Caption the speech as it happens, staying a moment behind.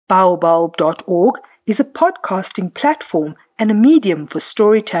Baobulb.org is a podcasting platform and a medium for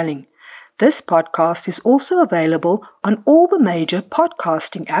storytelling. This podcast is also available on all the major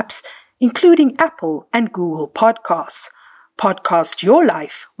podcasting apps, including Apple and Google Podcasts. Podcast your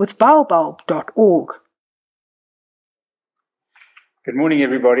life with Baobulb.org. Good morning,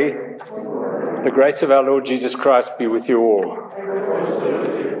 everybody. The grace of our Lord Jesus Christ be with you all.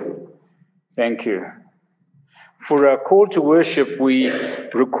 Thank you. For our call to worship, we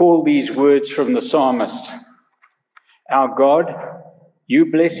recall these words from the psalmist. Our God,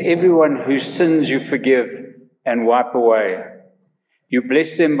 you bless everyone whose sins you forgive and wipe away. You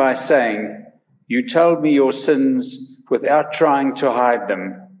bless them by saying, you told me your sins without trying to hide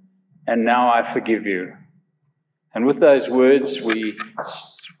them, and now I forgive you. And with those words, we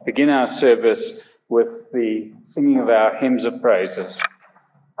begin our service with the singing of our hymns of praises.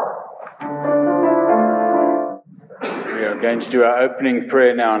 We are going to do our opening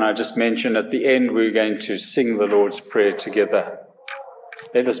prayer now, and I just mentioned at the end we're going to sing the Lord's Prayer together.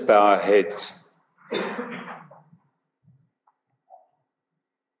 Let us bow our heads.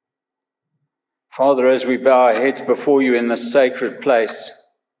 Father, as we bow our heads before you in this sacred place,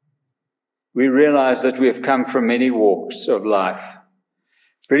 we realize that we have come from many walks of life,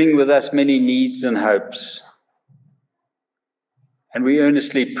 bringing with us many needs and hopes. And we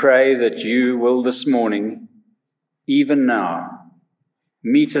earnestly pray that you will this morning, even now,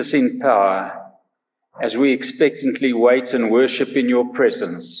 meet us in power as we expectantly wait and worship in your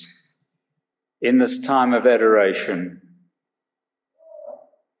presence in this time of adoration.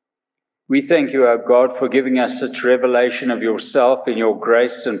 We thank you, O God, for giving us such revelation of yourself in your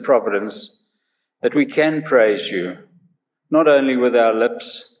grace and providence that we can praise you, not only with our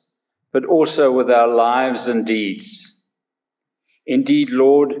lips, but also with our lives and deeds. Indeed,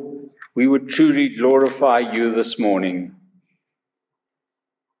 Lord, we would truly glorify you this morning.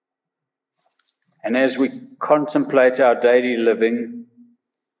 And as we contemplate our daily living,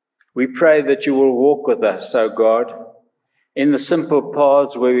 we pray that you will walk with us, O God, in the simple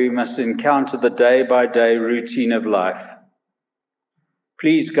paths where we must encounter the day-by-day routine of life.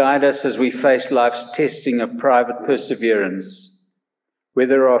 Please guide us as we face life's testing of private perseverance, where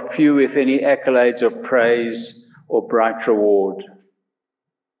there are few, if any, accolades of praise or bright reward.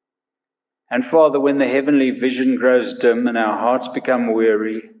 And Father, when the heavenly vision grows dim and our hearts become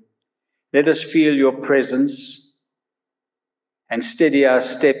weary, let us feel your presence and steady our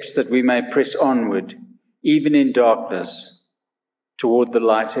steps that we may press onward, even in darkness, toward the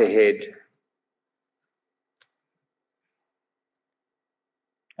light ahead.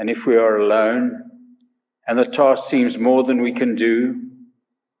 And if we are alone and the task seems more than we can do,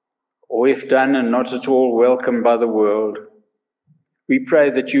 or if done and not at all welcomed by the world, we pray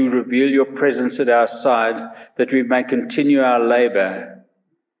that you reveal your presence at our side, that we may continue our labor,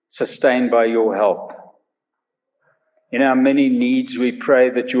 sustained by your help. In our many needs, we pray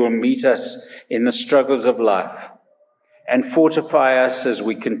that you will meet us in the struggles of life and fortify us as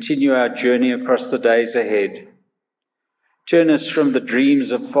we continue our journey across the days ahead. Turn us from the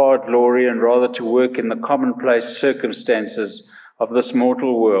dreams of far glory and rather to work in the commonplace circumstances of this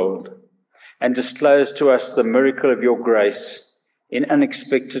mortal world, and disclose to us the miracle of your grace in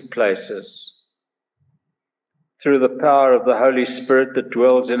unexpected places. Through the power of the Holy Spirit that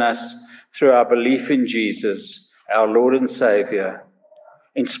dwells in us through our belief in Jesus, our Lord and Savior,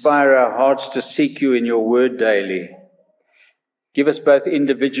 inspire our hearts to seek you in your word daily. Give us both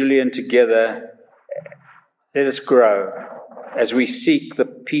individually and together. Let us grow as we seek the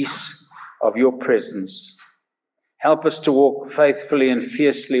peace of your presence. Help us to walk faithfully and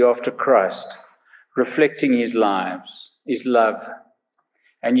fiercely after Christ, reflecting his love,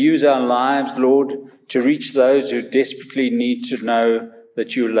 and use our lives, Lord, to reach those who desperately need to know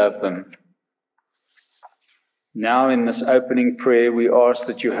that you love them. Now, in this opening prayer, we ask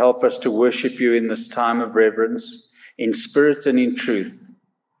that you help us to worship you in this time of reverence, in spirit and in truth,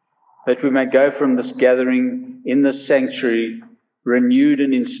 that we may go from this gathering in this sanctuary renewed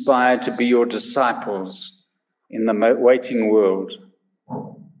and inspired to be your disciples in the waiting world.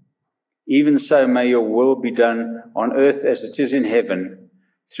 Even so, may your will be done on earth as it is in heaven,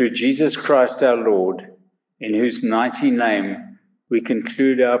 through Jesus Christ our Lord, in whose mighty name we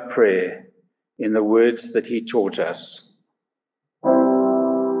conclude our prayer in the words that he taught us.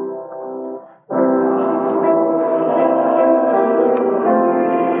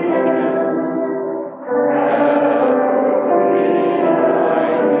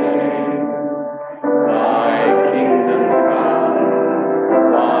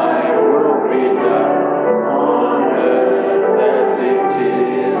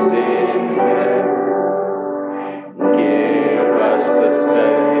 Give us this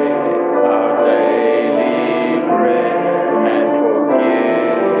day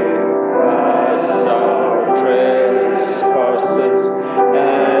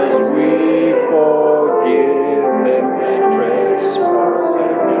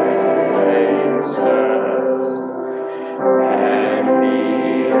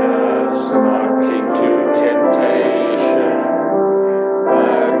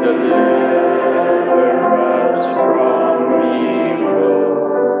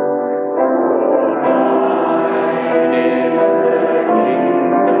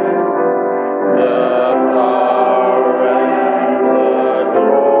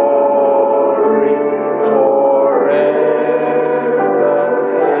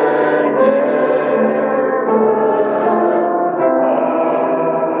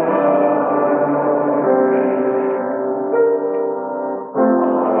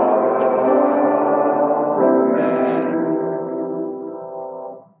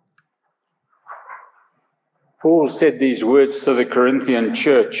Paul said these words to the Corinthian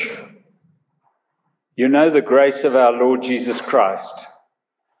church. You know the grace of our Lord Jesus Christ,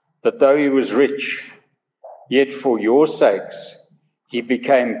 that though he was rich, yet for your sakes he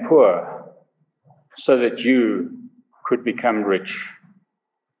became poor, so that you could become rich.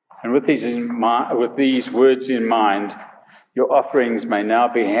 And with these words in mind, your offerings may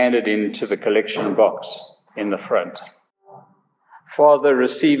now be handed into the collection box in the front. Father,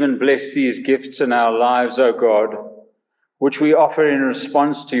 receive and bless these gifts in our lives, O God, which we offer in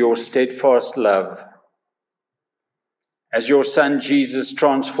response to your steadfast love. As your Son Jesus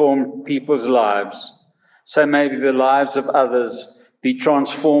transformed people's lives, so may the lives of others be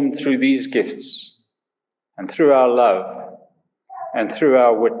transformed through these gifts and through our love and through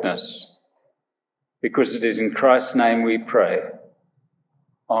our witness, because it is in Christ's name we pray.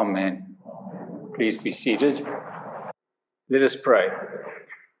 Amen. Please be seated. Let us pray.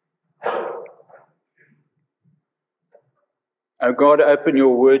 O God, open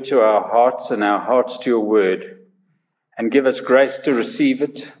your word to our hearts and our hearts to your word, and give us grace to receive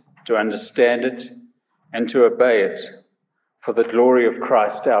it, to understand it, and to obey it, for the glory of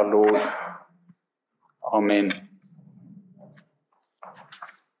Christ our Lord. Amen.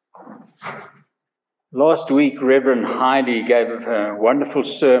 Last week, Reverend Heidi gave a wonderful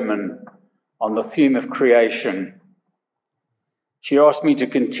sermon on the theme of creation. She asked me to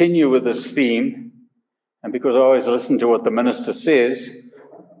continue with this theme, and because I always listen to what the minister says,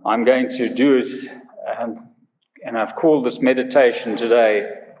 I'm going to do it, and I've called this meditation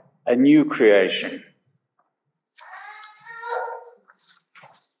today, A New Creation.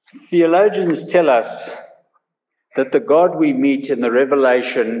 Theologians tell us that the God we meet in the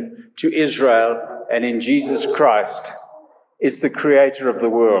revelation to Israel and in Jesus Christ is the creator of the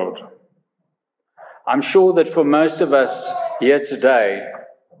world. I'm sure that for most of us here today,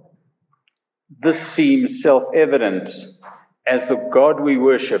 this seems self-evident, as the God we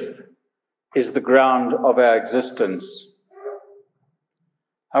worship is the ground of our existence.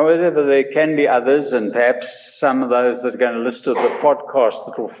 However, there can be others, and perhaps some of those that are going to listen to the podcast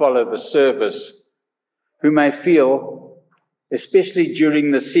that will follow the service, who may feel, especially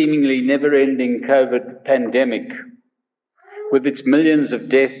during the seemingly never-ending COVID pandemic, with its millions of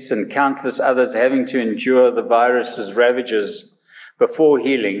deaths and countless others having to endure the virus's ravages before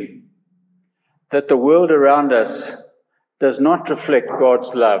healing, that the world around us does not reflect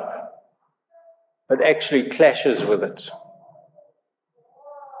God's love, but actually clashes with it.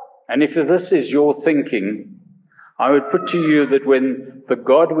 And if this is your thinking, I would put to you that when the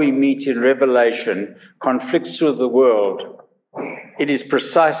God we meet in Revelation conflicts with the world, it is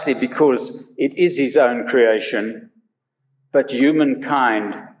precisely because it is his own creation, but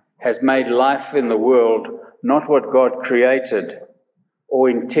humankind has made life in the world not what God created or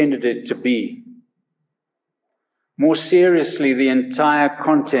intended it to be. More seriously, the entire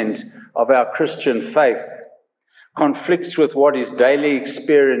content of our Christian faith conflicts with what is daily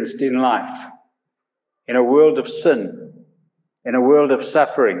experienced in life, in a world of sin, in a world of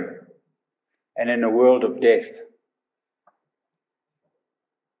suffering, and in a world of death.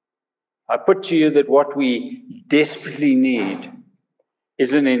 I put to you that what we desperately need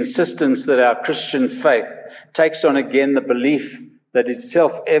is an insistence that our Christian faith takes on again the belief that is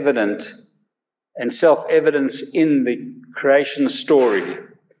self-evident and self-evidence in the creation story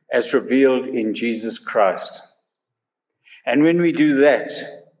as revealed in Jesus Christ. And when we do that,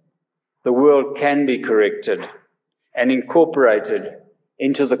 the world can be corrected and incorporated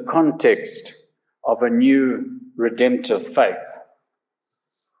into the context of a new redemptive faith.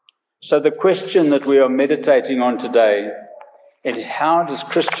 So the question that we are meditating on today is, how does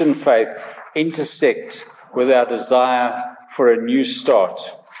Christian faith intersect with our desire for a new start,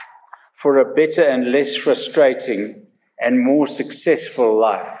 for a better and less frustrating and more successful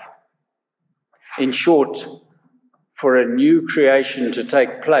life? In short, for a new creation to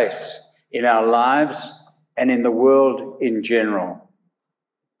take place in our lives and in the world in general.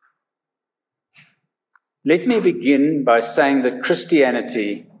 Let me begin by saying that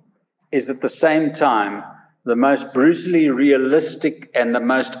Christianity is at the same time the most brutally realistic and the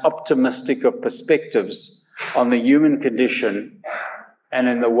most optimistic of perspectives on the human condition and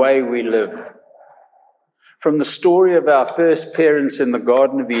in the way we live. From the story of our first parents in the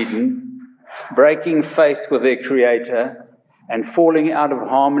Garden of Eden, breaking faith with their Creator and falling out of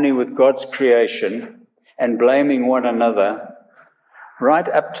harmony with God's creation and blaming one another, right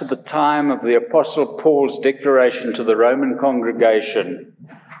up to the time of the Apostle Paul's declaration to the Roman congregation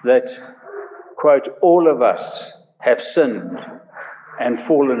that, quote, all of us have sinned and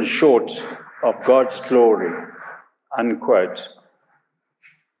fallen short of God's glory, unquote.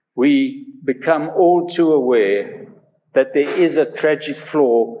 We become all too aware that there is a tragic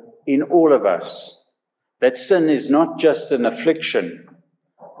flaw in all of us, that sin is not just an affliction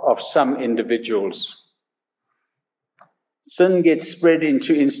of some individuals. Sin gets spread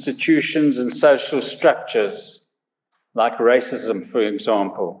into institutions and social structures, like racism, for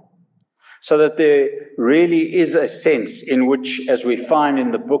example, so that there really is a sense in which, as we find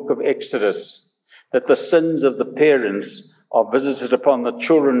in the book of Exodus, that the sins of the parents are visited upon the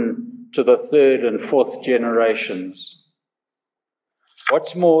children to the third and fourth generations.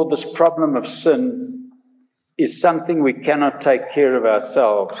 What's more, this problem of sin is something we cannot take care of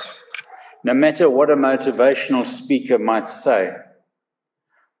ourselves, no matter what a motivational speaker might say.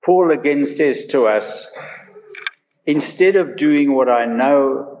 Paul again says to us, instead of doing what I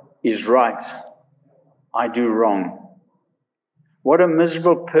know is right, I do wrong. What a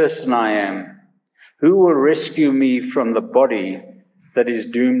miserable person I am. Who will rescue me from the body that is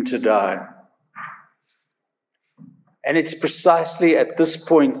doomed to die? And it's precisely at this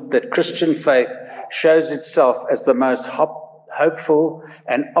point that Christian faith shows itself as the most hopeful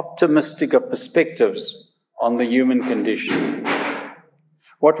and optimistic of perspectives on the human condition.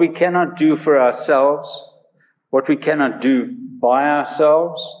 What we cannot do for ourselves, what we cannot do by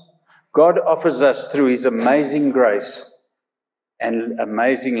ourselves, God offers us through His amazing grace and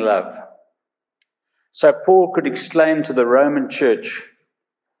amazing love. So Paul could exclaim to the Roman church,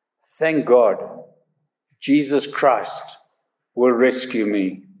 thank God, Jesus Christ will rescue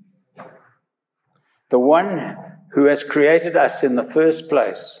me. The one who has created us in the first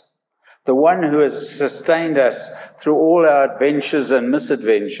place, the one who has sustained us through all our adventures and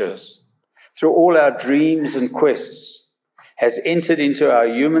misadventures, through all our dreams and quests, has entered into our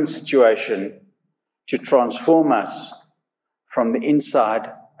human situation to transform us from the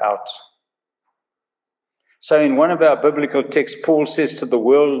inside out. So in one of our biblical texts, Paul says to the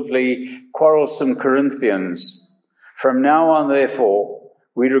worldly, quarrelsome Corinthians, from now on, therefore,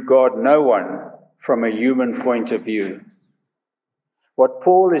 we regard no one from a human point of view. What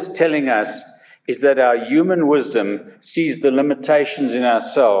Paul is telling us is that our human wisdom sees the limitations in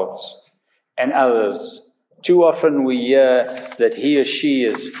ourselves and others. Too often we hear that he or she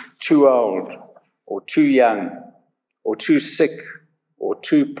is too old, or too young, or too sick, or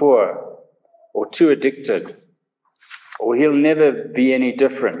too poor, or too addicted, or he'll never be any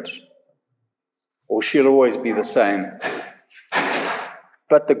different, or she'll always be the same.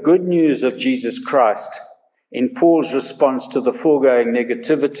 But the good news of Jesus Christ, in Paul's response to the foregoing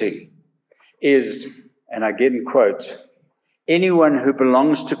negativity, is, and I again quote, anyone who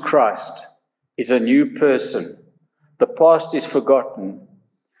belongs to Christ is a new person. The past is forgotten,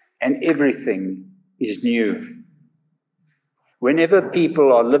 and everything is new. Whenever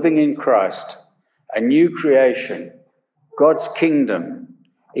people are living in Christ, a new creation, God's kingdom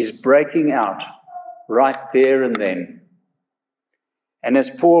is breaking out right there and then. And as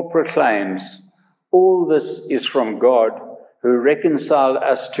Paul proclaims, all this is from God, who reconciled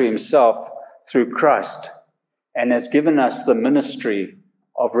us to himself through Christ and has given us the ministry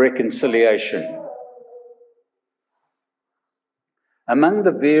of reconciliation. Among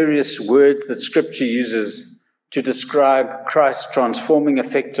the various words that Scripture uses to describe Christ's transforming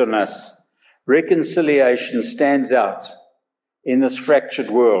effect on us, reconciliation stands out in this fractured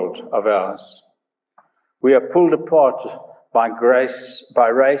world of ours. We are pulled apart by race,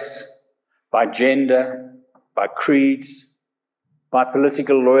 by gender, by creeds, by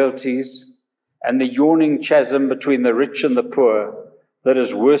political loyalties, and the yawning chasm between the rich and the poor that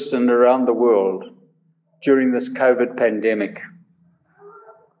has worsened around the world during this COVID pandemic.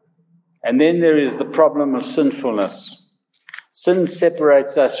 And then there is the problem of sinfulness. Sin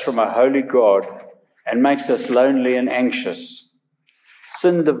separates us from a holy God and makes us lonely and anxious.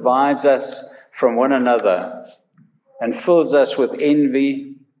 Sin divides us from one another and fills us with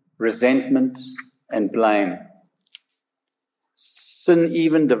envy, resentment, and blame. Sin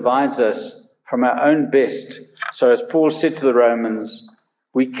even divides us from our own best. So as Paul said to the Romans,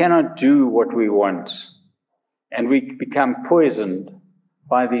 we cannot do what we want, and we become poisoned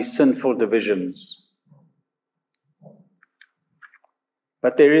by these sinful divisions.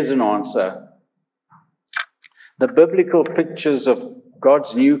 But there is an answer. The biblical pictures of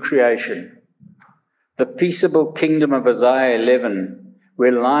God's new creation, the peaceable kingdom of Isaiah 11,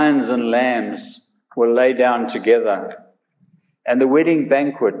 where lions and lambs will lay down together, and the wedding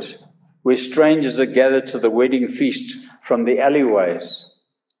banquet, where strangers are gathered to the wedding feast from the alleyways.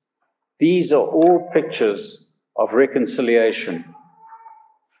 These are all pictures of reconciliation.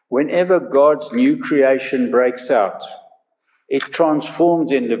 Whenever God's new creation breaks out, it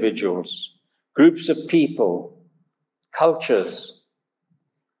transforms individuals, groups of people, cultures,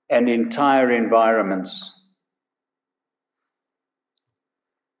 and entire environments.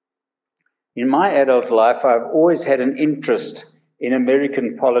 In my adult life, I've always had an interest in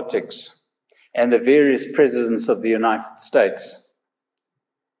American politics and the various presidents of the United States.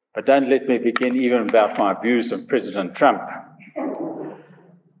 But don't let me begin even about my views of President Trump.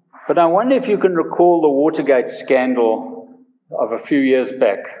 But I wonder if you can recall the Watergate scandal of a few years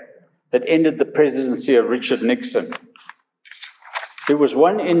back that ended the presidency of Richard Nixon. There was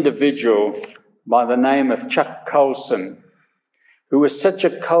one individual by the name of Chuck Colson who was such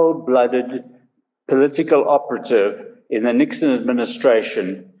a cold-blooded political operative in the Nixon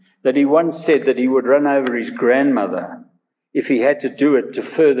administration that he once said that he would run over his grandmother if he had to do it to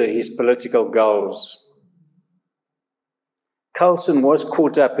further his political goals. Colson was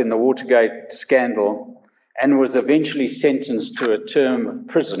caught up in the Watergate scandal and was eventually sentenced to a term of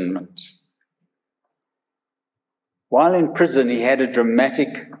imprisonment. While in prison, he had a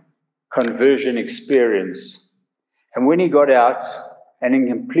dramatic conversion experience. And when he got out, and in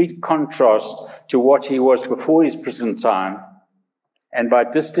complete contrast to what he was before his prison time, and by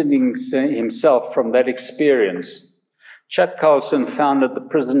distancing himself from that experience, Chuck Colson founded the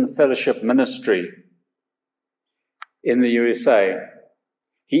Prison Fellowship Ministry in the USA.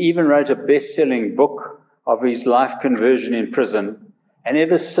 He even wrote a best-selling book of his life conversion in prison, and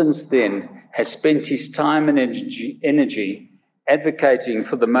ever since then has spent his time and energy advocating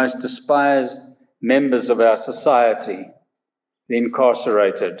for the most despised members of our society, the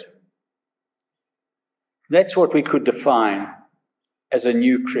incarcerated. That's what we could define as a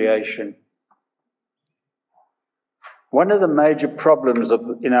new creation. One of the major problems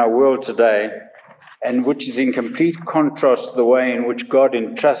in our world today, and which is in complete contrast to the way in which God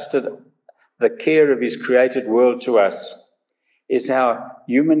entrusted the care of his created world to us, is how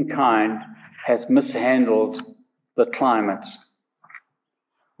humankind has mishandled the climate.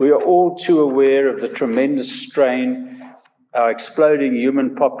 We are all too aware of the tremendous strain our exploding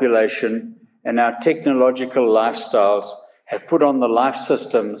human population and our technological lifestyles have put on the life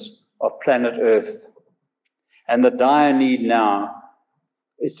systems of planet Earth. And the dire need now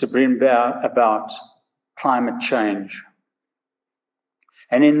is to bring about climate change.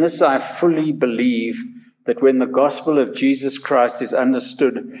 And in this, I fully believe that when the gospel of Jesus Christ is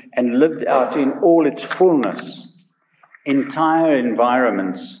understood and lived out in all its fullness, entire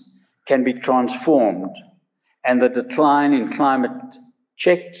environments can be transformed and the decline in climate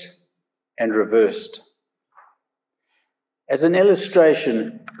checked and reversed. As an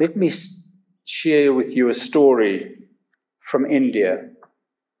illustration, let me share with you a story from India.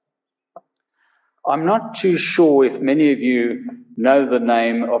 I'm not too sure if many of you know the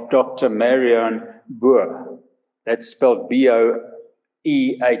name of Dr. Marion Boer. That's spelled B-O-E-H-R.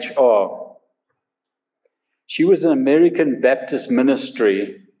 She was an American Baptist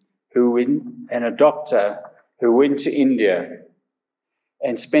ministry and a doctor who went to India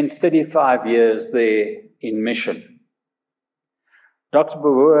and spent 35 years there in mission. Dr.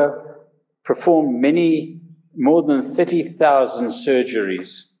 Boer performed more than 30,000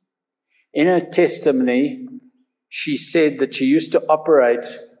 surgeries. In her testimony, she said that she used to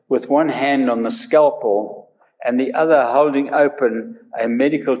operate with one hand on the scalpel and the other holding open a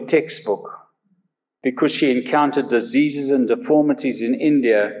medical textbook because she encountered diseases and deformities in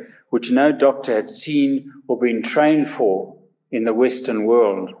India which no doctor had seen or been trained for in the Western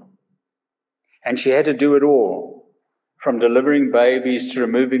world. And she had to do it all, from delivering babies to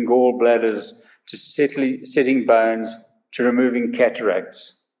removing gallbladders to setting bones to removing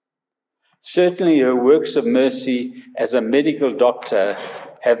cataracts. Certainly her works of mercy as a medical doctor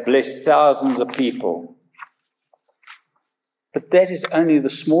have blessed thousands of people. But that is only the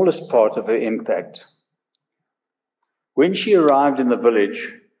smallest part of her impact. When she arrived in the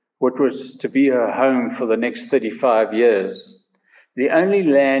village, what was to be her home for the next 35 years, the only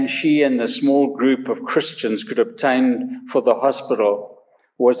land she and the small group of Christians could obtain for the hospital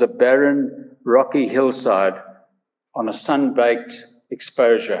was a barren, rocky hillside on a sun-baked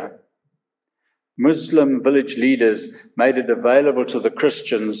exposure. Muslim village leaders made it available to the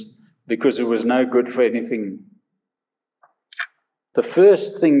Christians because it was no good for anything. The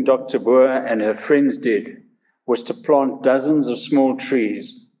first thing Dr. Boer and her friends did was to plant dozens of small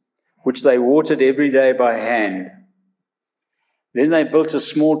trees, which they watered every day by hand. Then they built a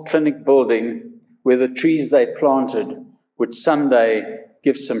small clinic building where the trees they planted would someday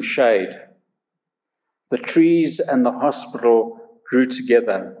give some shade. The trees and the hospital grew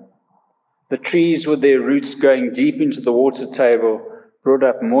together. The trees, with their roots going deep into the water table, brought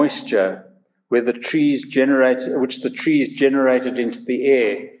up moisture which the trees generated into the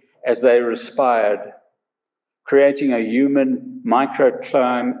air as they respired, creating a human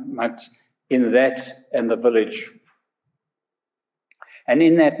microclimate in that and the village. And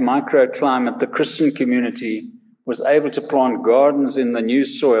in that microclimate, the Christian community was able to plant gardens in the new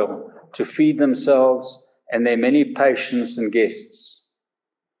soil to feed themselves and their many patients and guests.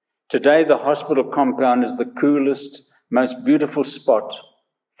 Today, the hospital compound is the coolest, most beautiful spot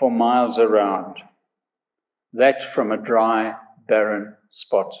for miles around. That from a dry, barren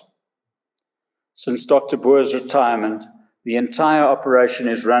spot. Since Dr. Boer's retirement, the entire operation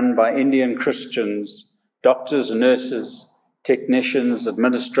is run by Indian Christians, doctors, nurses, technicians,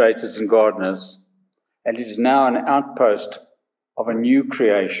 administrators, and gardeners, and it is now an outpost of a new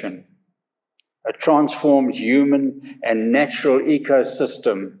creation, a transformed human and natural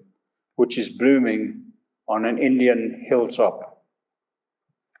ecosystem which is blooming on an Indian hilltop.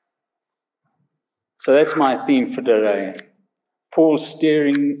 So that's my theme for today. Paul's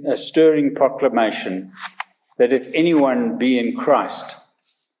stirring proclamation that if anyone be in Christ,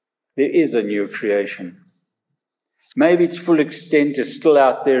 there is a new creation. Maybe its full extent is still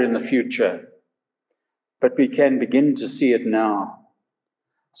out there in the future, but we can begin to see it now.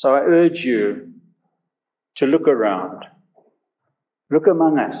 So I urge you to look around, look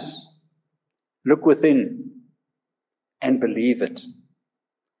among us, look within, and believe it.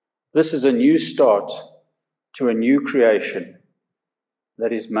 This is a new start to a new creation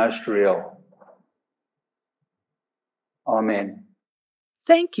that is most real. Amen.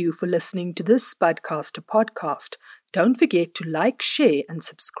 Thank you for listening to this Spudcaster podcast. Don't forget to like, share, and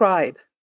subscribe.